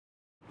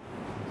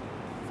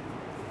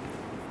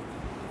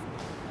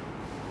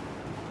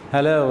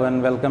Hello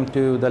and welcome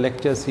to the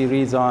lecture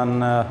series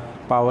on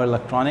power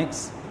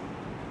electronics.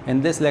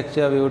 In this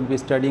lecture we would be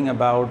studying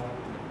about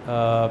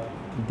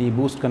the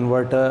boost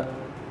converter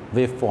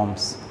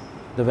waveforms,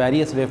 the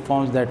various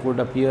waveforms that would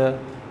appear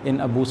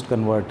in a boost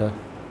converter.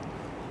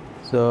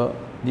 So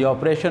the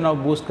operation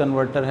of boost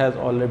converter has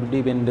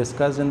already been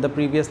discussed in the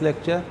previous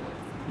lecture.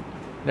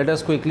 Let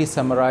us quickly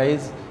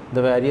summarize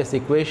the various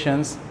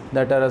equations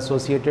that are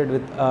associated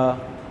with a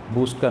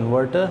boost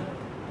converter.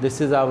 This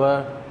is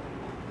our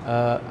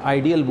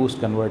ideal boost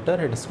converter.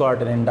 It has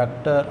got an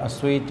inductor, a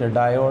switch, a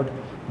diode,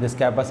 this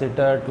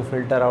capacitor to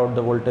filter out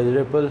the voltage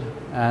ripple,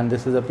 and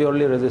this is a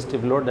purely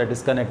resistive load that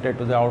is connected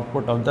to the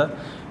output of the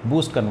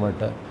boost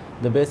converter.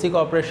 The basic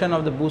operation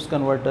of the boost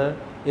converter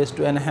is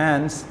to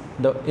enhance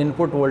the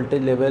input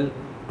voltage level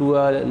to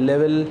a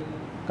level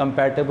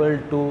compatible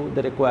to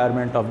the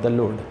requirement of the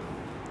load.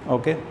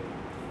 Okay,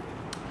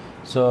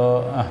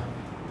 so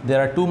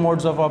there are two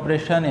modes of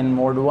operation. In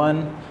mode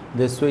 1,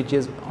 this switch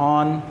is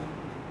on,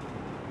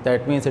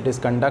 that means it is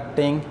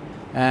conducting,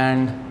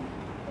 and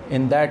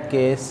in that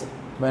case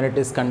when it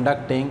is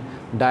conducting,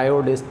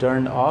 diode is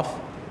turned off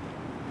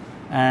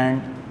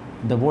and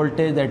the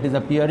voltage that is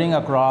appearing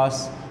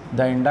across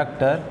the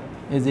inductor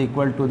is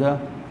equal to the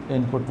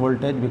input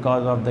voltage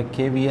because of the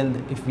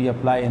KVL if we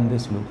apply in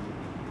this loop,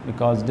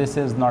 because this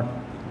is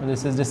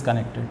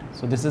disconnected.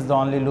 So this is the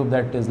only loop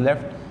that is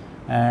left,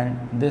 and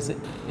this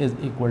is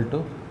equal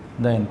to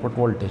the input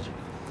voltage.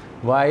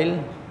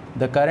 While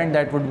the current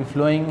that would be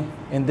flowing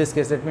in this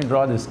case, let me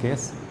draw this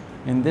case.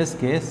 In this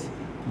case,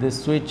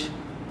 this switch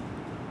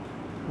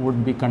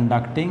would be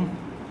conducting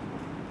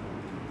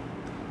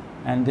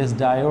and this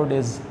diode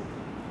is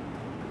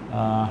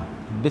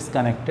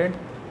disconnected.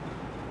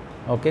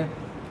 Okay,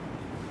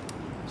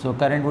 so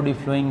current would be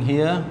flowing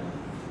here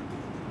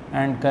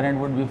and current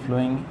would be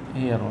flowing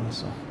here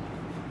also.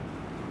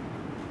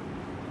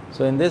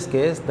 So in this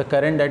case, the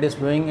current that is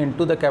flowing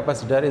into the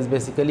capacitor is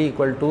basically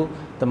equal to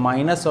the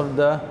minus of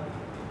the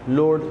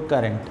load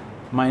current,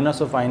 minus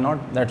of I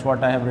naught, that's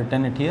what I have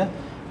written it here,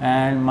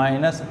 and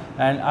minus,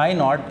 and I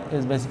naught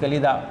is basically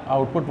the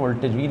output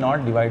voltage V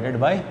naught divided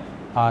by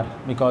R,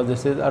 because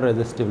this is a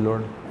resistive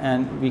load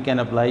and we can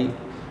apply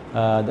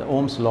the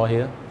Ohm's law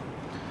here.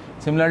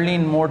 Similarly,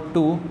 in mode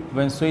 2,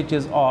 when switch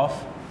is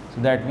off,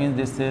 so that means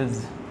this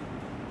is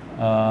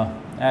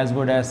as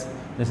good as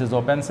this is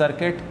open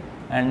circuit,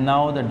 and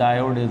now the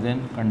diode is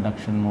in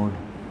conduction mode.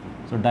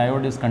 So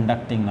diode is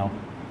conducting now,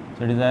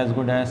 so it is as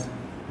good as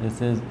this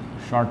is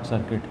short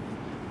circuit.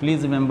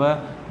 Please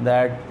remember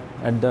that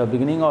at the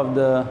beginning of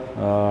the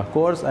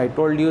course I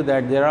told you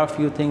that there are a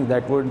few things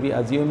that would be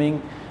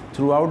assuming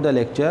throughout the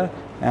lecture,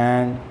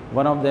 and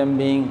one of them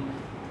being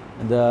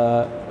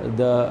the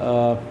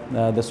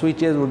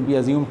switches would be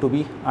assumed to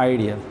be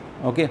ideal,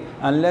 okay,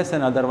 unless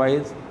and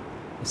otherwise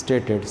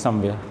stated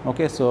somewhere.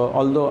 Okay, so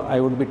although I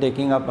would be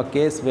taking up a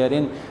case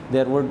wherein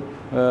there would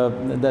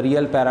the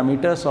real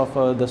parameters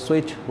of the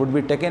switch would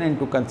be taken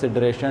into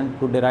consideration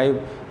to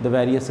derive the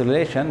various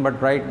relation,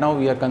 but right now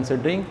we are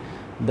considering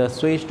the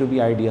switch to be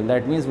ideal.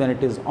 That means when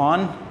it is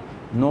on,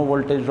 no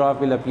voltage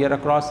drop will appear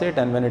across it,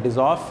 and when it is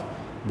off,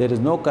 there is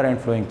no current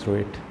flowing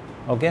through it.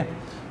 Okay,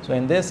 so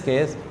in this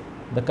case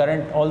the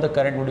current, all the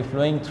current would be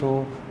flowing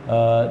through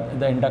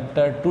the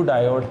inductor to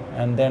diode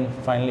and then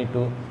finally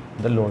to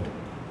the load.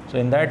 So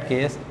in that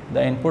case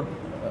the input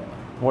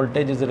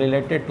voltage is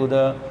related to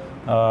the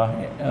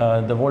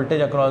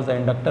voltage across the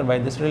inductor by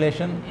this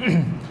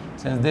relation.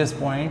 Since this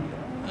point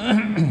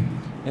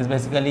is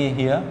basically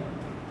here,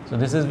 so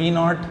this is V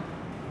naught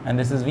and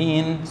this is V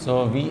in,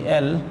 so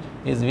VL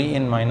is V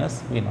in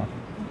minus V naught.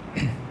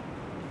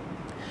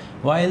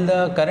 While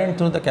the current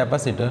through the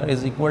capacitor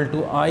is equal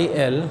to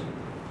IL,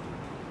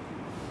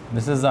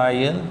 this is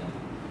IL,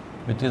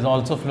 which is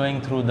also flowing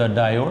through the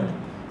diode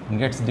and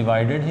gets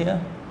divided here.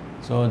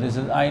 So this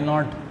is I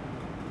naught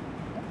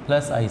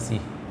plus IC.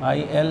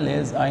 IL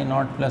is I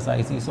naught plus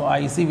IC. So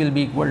IC will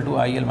be equal to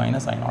IL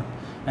minus I naught,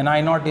 and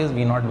I naught is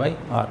V naught by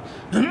R.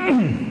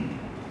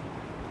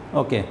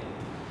 Okay,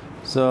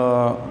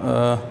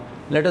 so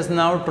let us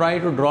now try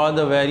to draw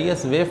the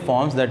various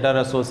waveforms that are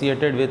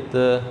associated with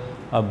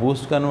a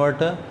boost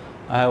converter.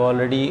 I have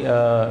already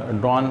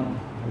drawn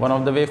one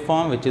of the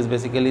waveform, which is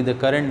basically the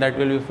current that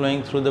will be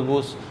flowing through the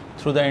boost,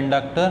 through the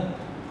inductor.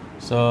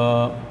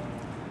 So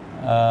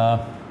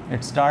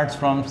it starts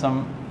from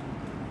some,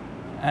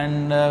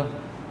 and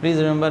please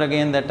remember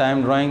again that I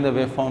am drawing the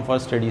waveform for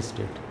steady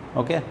state.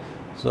 Okay,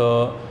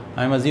 so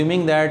I am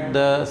assuming that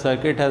the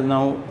circuit has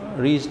now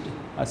reached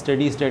a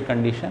steady state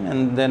condition,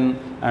 and then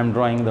I am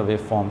drawing the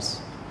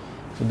waveforms.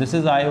 So this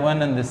is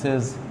I1 and this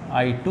is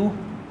I2.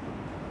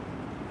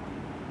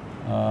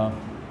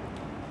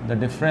 The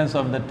difference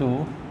of the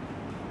two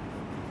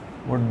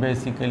would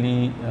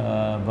basically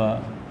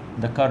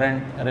the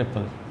current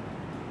ripple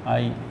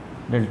I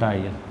delta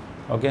IL.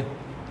 Okay,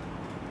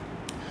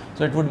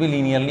 so it would be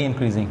linearly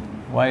increasing.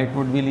 Why it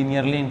would be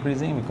linearly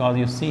increasing? Because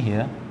you see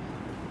here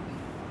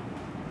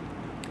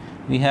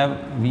we have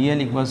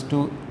VL equals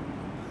to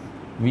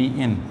V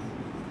in.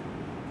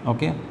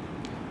 Okay,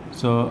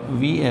 so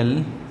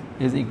VL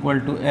is equal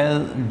to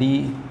L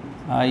d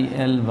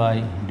IL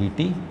by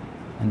dt,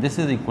 and this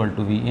is equal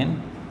to V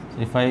in.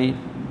 So if I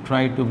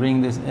try to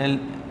bring this L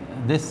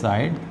this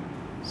side,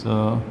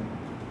 so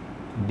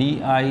d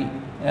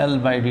IL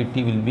by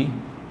dt will be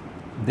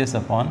this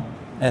upon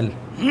L.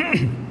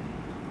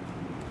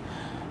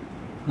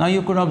 Now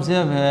you could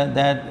observe here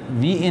that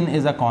V in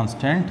is a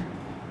constant,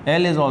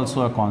 L is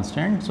also a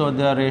constant, so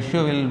the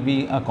ratio will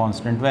be a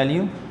constant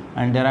value,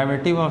 and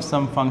derivative of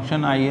some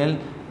function IL,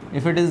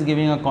 if it is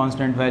giving a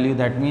constant value,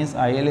 that means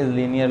IL is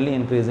linearly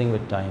increasing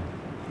with time.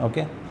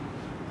 Okay,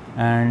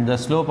 and the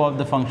slope of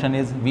the function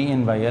is V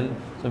in by L.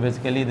 So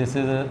basically this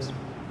is a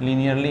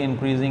linearly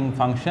increasing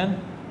function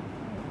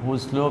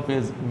whose slope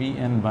is V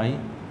n by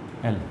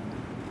L.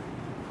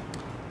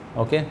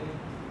 Okay,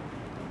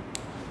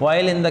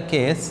 while in the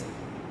case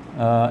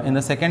in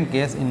the second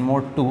case, in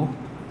mode 2,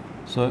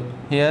 so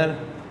here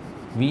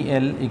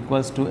VL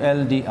equals to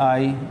L di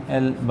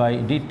L by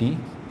dt,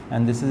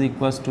 and this is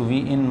equals to V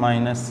in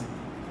minus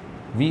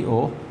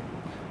VO,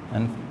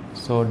 and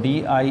so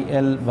di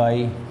L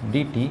by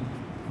dt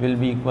will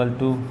be equal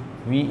to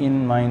V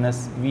in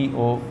minus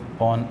VO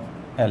upon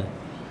L.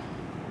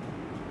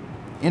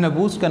 In a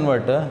boost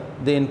converter,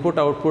 the input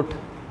output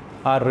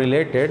are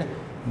related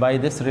by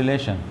this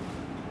relation,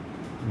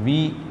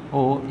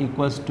 VO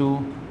equals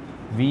to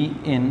V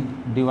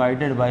in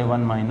divided by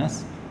 1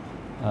 minus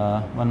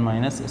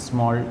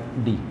small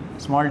d.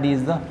 Small d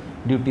is the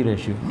duty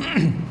ratio.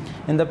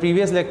 In the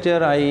previous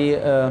lecture, I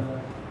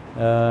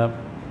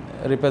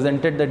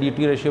represented the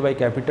duty ratio by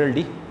capital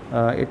D.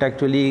 It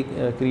actually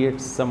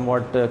creates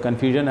somewhat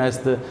confusion, as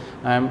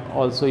I am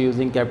also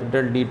using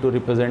capital D to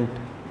represent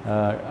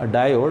a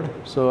diode.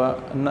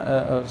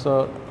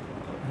 So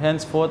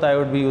henceforth I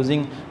would be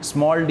using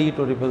small d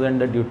to represent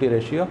the duty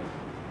ratio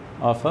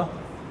of a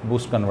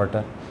boost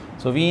converter.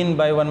 So V in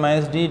by 1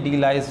 minus d, d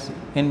lies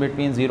in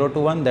between 0 to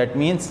 1. That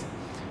means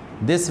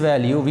this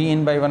value V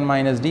in by 1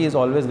 minus d is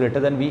always greater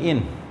than V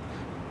in.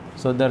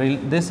 So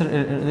this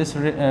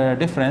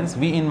difference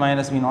V in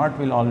minus V naught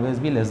will always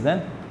be less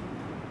than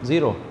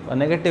 0, a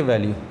negative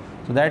value.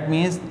 So that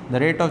means the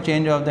rate of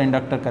change of the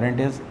inductor current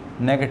is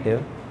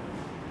negative,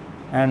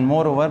 and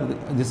moreover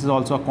this is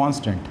also a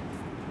constant.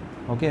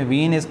 Okay,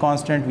 V in is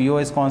constant, VO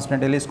is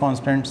constant, L is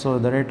constant, so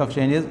the rate of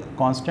change is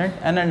constant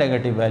and a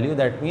negative value.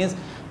 That means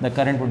the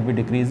current would be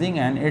decreasing,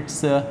 and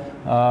its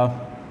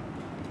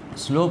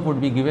slope would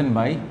be given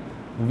by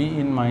V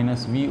in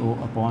minus VO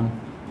upon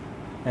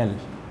L.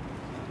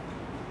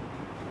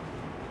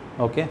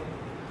 Okay,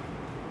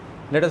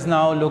 let us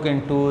now look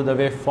into the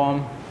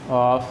waveform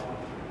of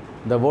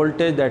the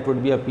voltage that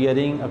would be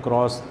appearing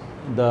across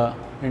the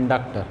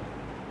inductor.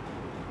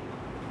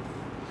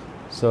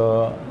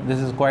 So this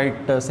is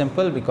quite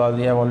simple, because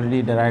we have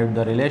already derived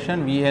the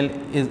relation. VL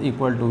is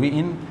equal to V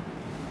in.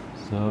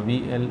 So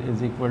VL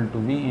is equal to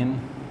V in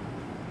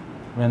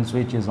when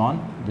switch is on.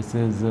 This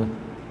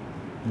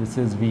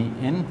is V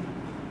in.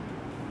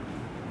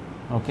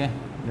 Okay,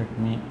 let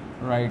me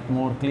write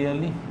more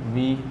clearly,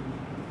 V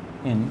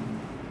in.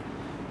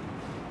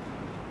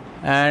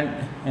 And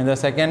in the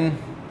second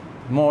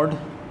mode,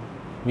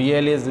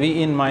 VL is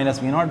V in minus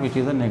V naught, which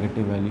is a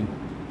negative value,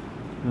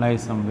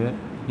 lies somewhere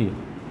here,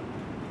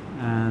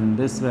 and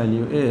this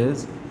value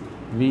is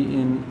V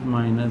in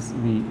minus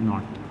V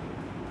naught,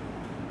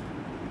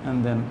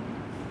 and then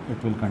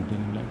it will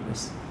continue like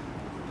this.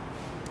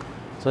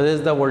 So this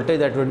is the voltage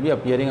that would be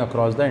appearing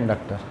across the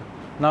inductor.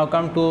 Now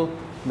come to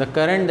the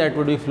current that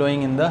would be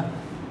flowing in the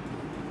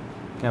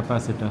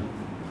capacitor.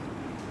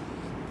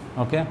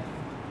 Okay,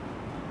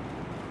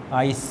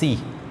 IC.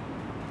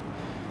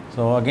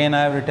 So again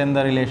I have written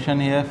the relation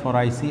here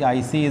for IC.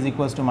 IC is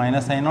equals to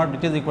minus I naught,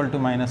 which is equal to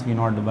minus V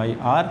naught by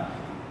R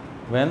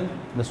when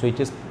the switch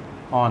is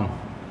on.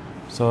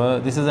 So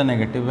this is a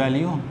negative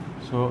value,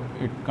 so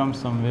it comes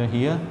somewhere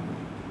here.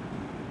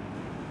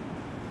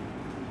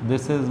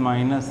 This is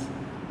minus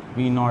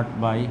V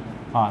naught by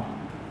R,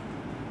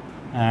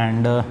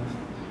 and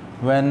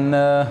when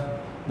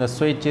the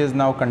switch is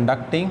now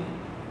conducting,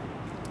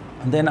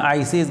 then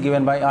IC is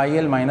given by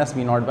IL minus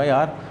V naught by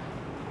R.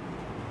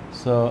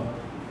 So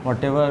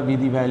whatever be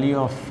the value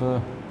of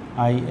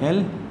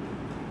IL,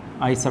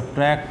 I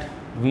subtract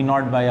V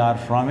naught by R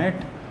from it,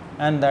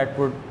 and that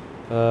would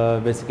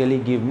basically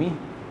give me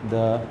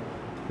the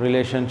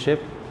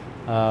relationship,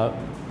 the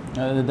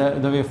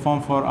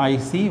waveform for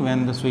IC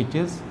when the switch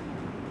is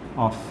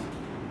off.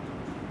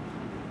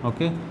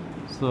 Okay,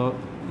 so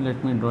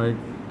let me draw it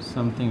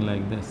something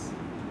like this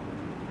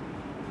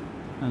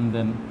and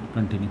then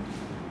continue.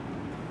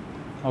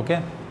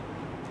 Okay,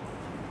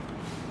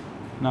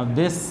 now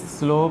this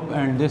slope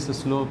and this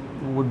slope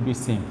would be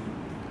same,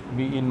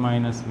 V in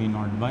minus V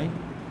naught by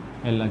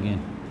L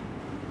again.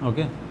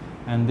 Okay,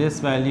 and this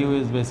value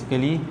is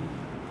basically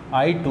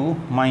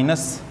I2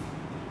 minus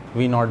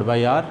V naught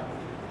by R,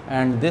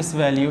 and this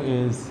value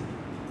is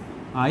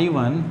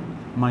I1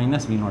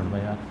 minus V naught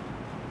by R.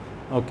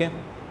 Okay,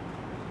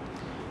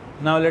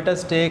 now let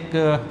us take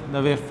the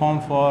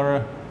waveform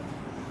for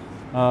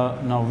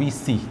now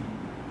VC,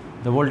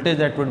 the voltage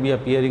that would be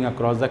appearing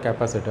across the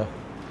capacitor.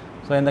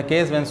 So in the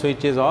case when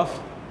switch is off,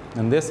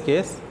 in this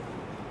case,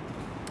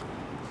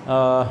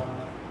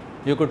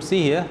 you could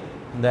see here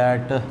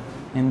that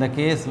in the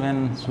case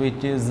when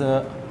switch is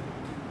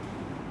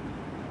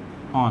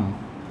on,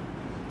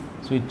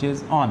 switch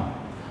is on.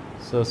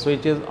 So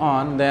switch is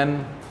on,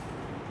 then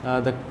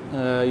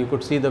you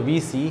could see the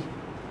VC,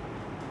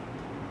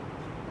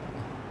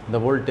 the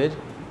voltage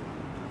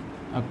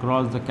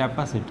across the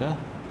capacitor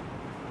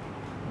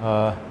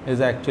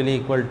is actually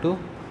equal to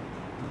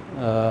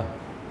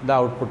the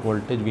output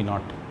voltage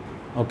V0.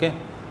 Okay.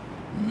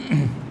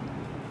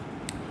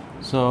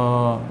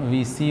 So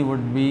VC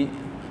would be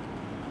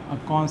a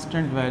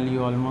constant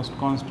value, almost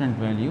constant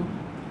value,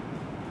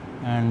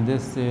 and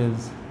this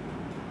is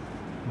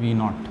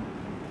V0.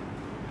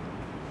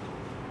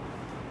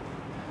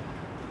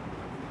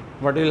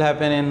 What will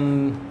happen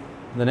in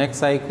the next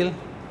cycle?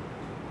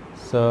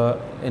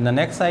 So in the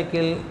next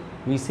cycle,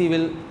 VC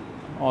will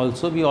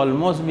also be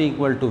almost be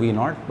equal to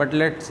V0, but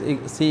let's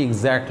see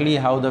exactly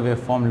how the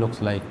waveform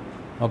looks like.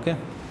 Okay.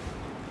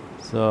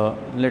 So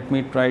let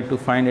me try to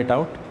find it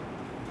out.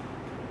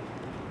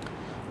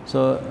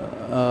 So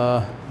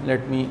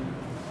let me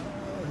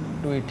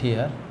do it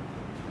here.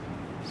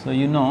 So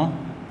you know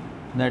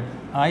that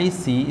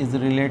IC is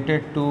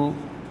related to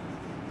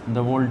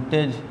the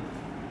voltage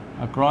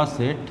across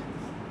it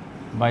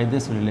by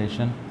this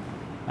relation.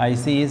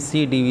 IC is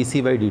C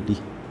dVc by dt.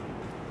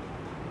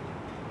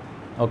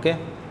 Okay.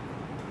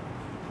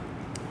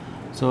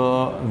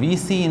 So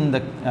VC in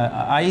the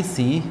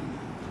IC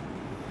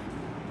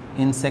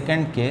in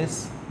second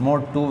case,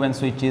 mode 2, when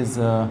switch is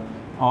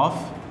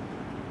off,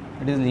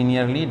 it is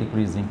linearly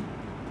decreasing.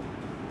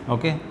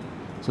 Okay.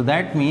 So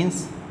that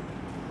means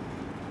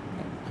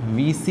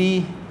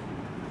VC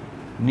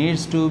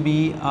needs to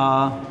be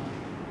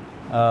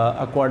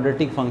a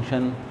quadratic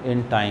function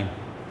in time.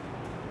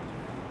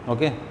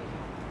 Okay.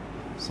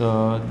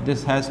 So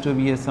this has to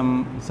be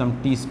some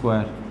t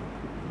square,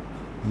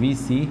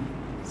 VC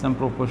some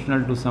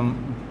proportional to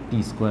some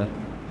t square.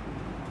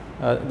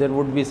 There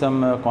would be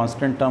some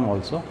constant term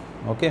also.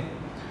 Okay.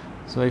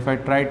 So if I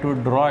try to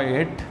draw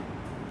it,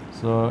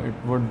 so it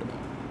would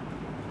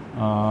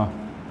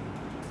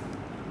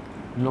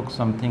look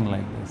something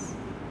like this,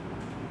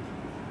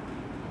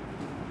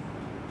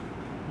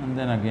 and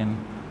then again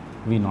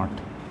V0.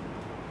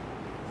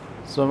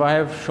 So I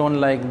have shown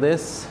like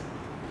this.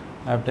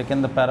 I have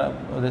taken the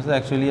this is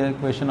actually a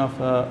equation of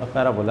a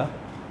parabola.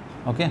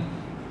 Okay.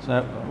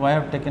 So why I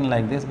have taken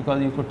like this,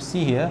 because you could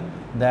see here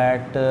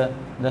that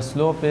the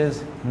slope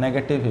is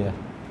negative here.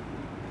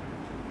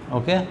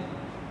 Okay.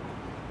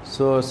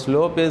 So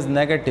slope is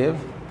negative,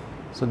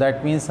 so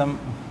that means some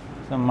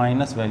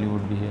minus value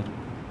would be here.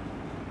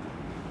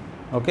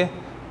 Okay.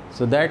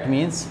 So that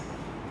means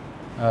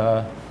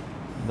the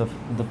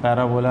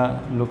parabola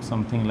looks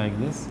something like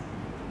this.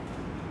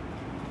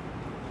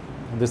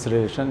 This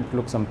relation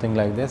looks something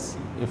like this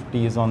if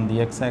t is on the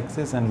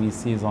x-axis and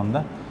Vc is on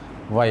the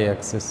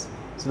y-axis.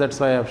 So that's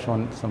why I have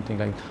shown something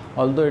like,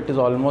 although it is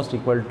almost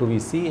equal to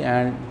Vc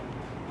and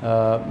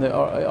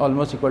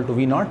almost equal to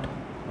V0.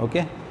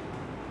 Okay.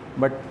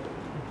 But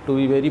to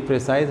be very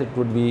precise, it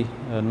would be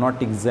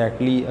not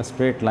exactly a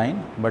straight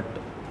line, but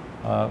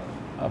a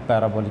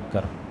parabolic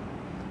curve.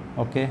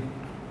 Okay.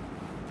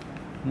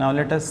 Now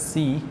let us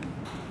see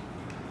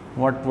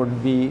what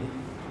would be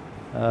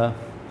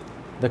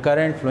the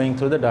current flowing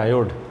through the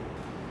diode.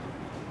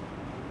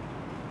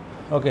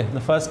 Okay,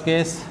 the first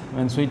case,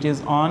 when switch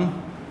is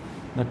on,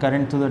 the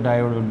current through the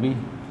diode would be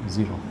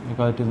 0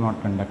 because it is not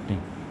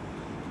conducting.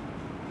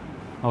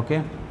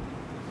 Okay.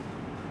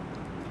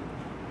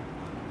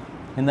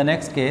 In the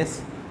next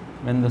case,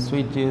 when the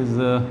switch is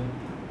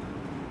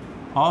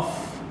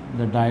off,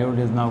 the diode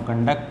is now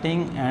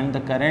conducting and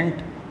the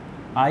current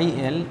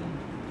IL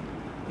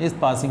is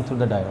passing through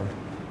the diode.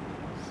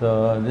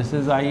 So this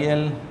is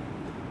IL.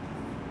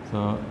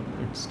 So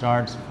it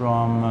starts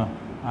from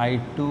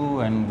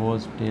I2 and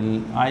goes till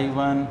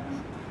I1.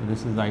 So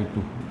this is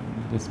I2.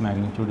 This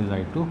magnitude is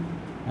I2,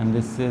 and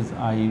this is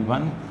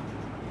I1,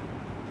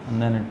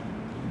 and then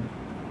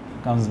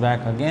it comes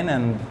back again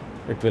and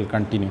it will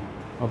continue.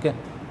 Okay.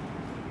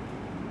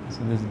 So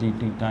this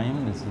dt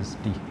time, this is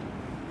t.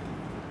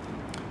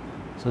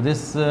 So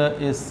this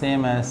is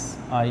same as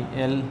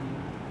IL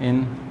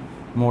in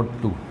mode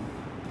 2.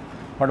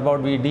 What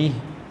about Vd?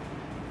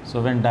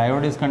 So when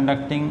diode is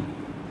conducting,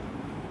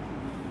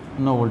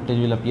 no voltage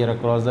will appear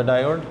across the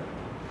diode.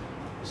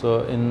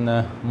 So in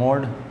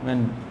mode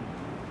when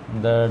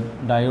the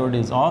diode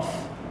is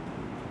off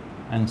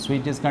and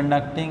switch is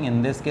conducting,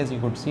 in this case you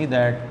could see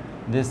that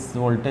this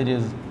voltage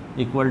is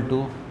equal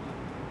to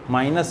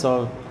minus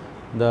of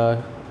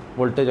the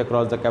voltage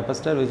across the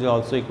capacitor, which is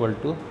also equal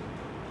to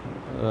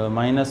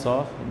minus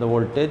of the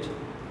voltage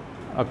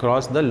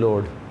across the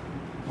load.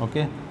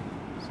 Okay.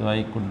 So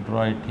I could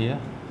draw it here.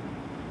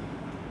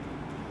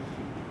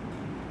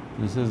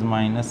 This is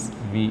minus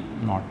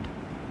V0.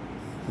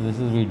 So this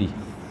is Vd.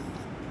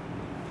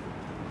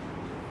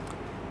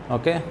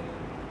 Okay.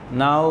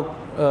 Now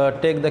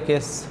take the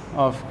case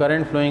of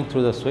current flowing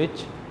through the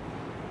switch.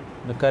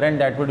 the current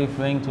that would be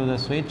flowing through the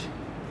switch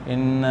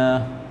in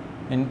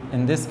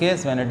this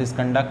case when it is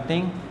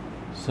conducting.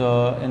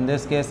 So in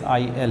this case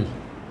IL,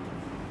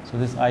 so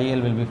this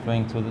IL will be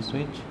flowing through the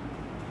switch.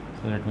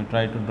 So let me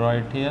try to draw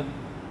it here.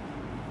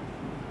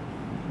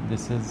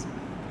 This is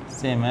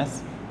same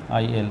as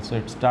IL, so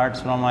it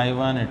starts from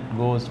I1, it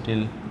goes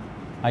till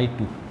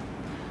I2,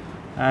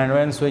 and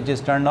when switch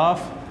is turned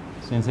off,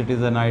 since it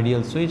is an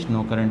ideal switch,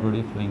 no current will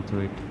be flowing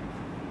through it,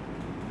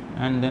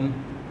 and then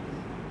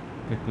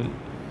it will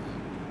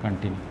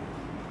continue.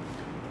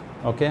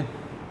 Okay,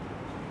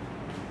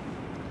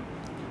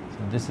 so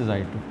this is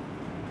I2.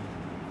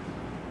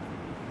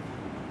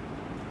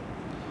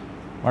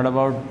 What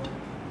about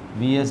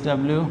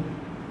VSW?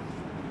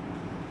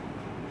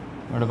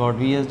 What about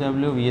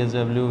VSW?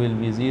 VSW will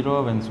be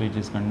 0 when switch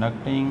is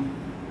conducting,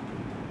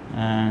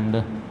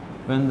 and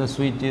when the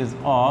switch is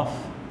off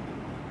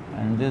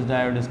and this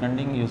diode is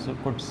conducting, you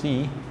could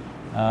see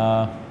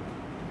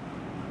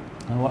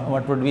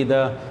what would be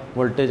the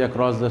voltage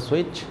across the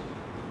switch.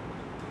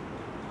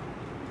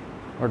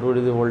 What would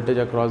be the voltage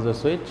across the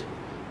switch?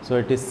 So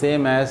it is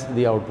same as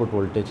the output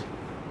voltage.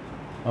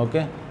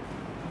 Okay,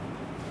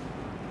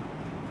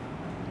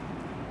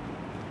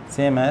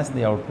 same as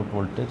the output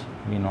voltage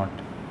V0.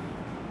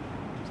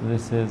 So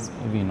this is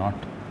V0.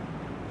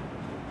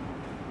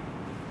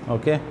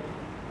 Okay,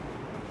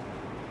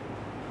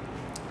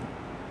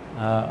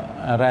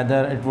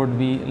 rather it would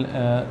be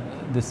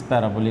this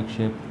parabolic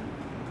shape.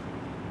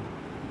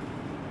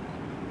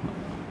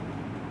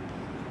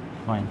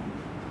 Fine.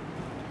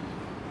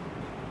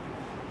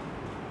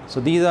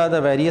 So these are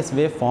the various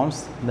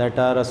waveforms that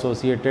are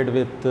associated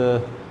with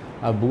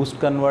a boost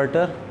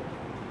converter.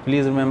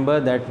 Please remember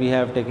that we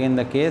have taken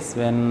the case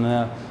when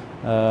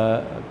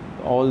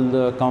all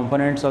the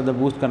components of the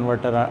boost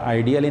converter are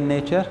ideal in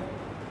nature.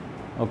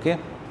 Okay,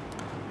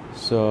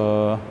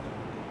 so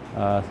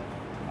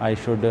I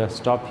should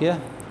stop here.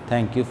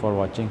 Thank you for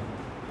watching.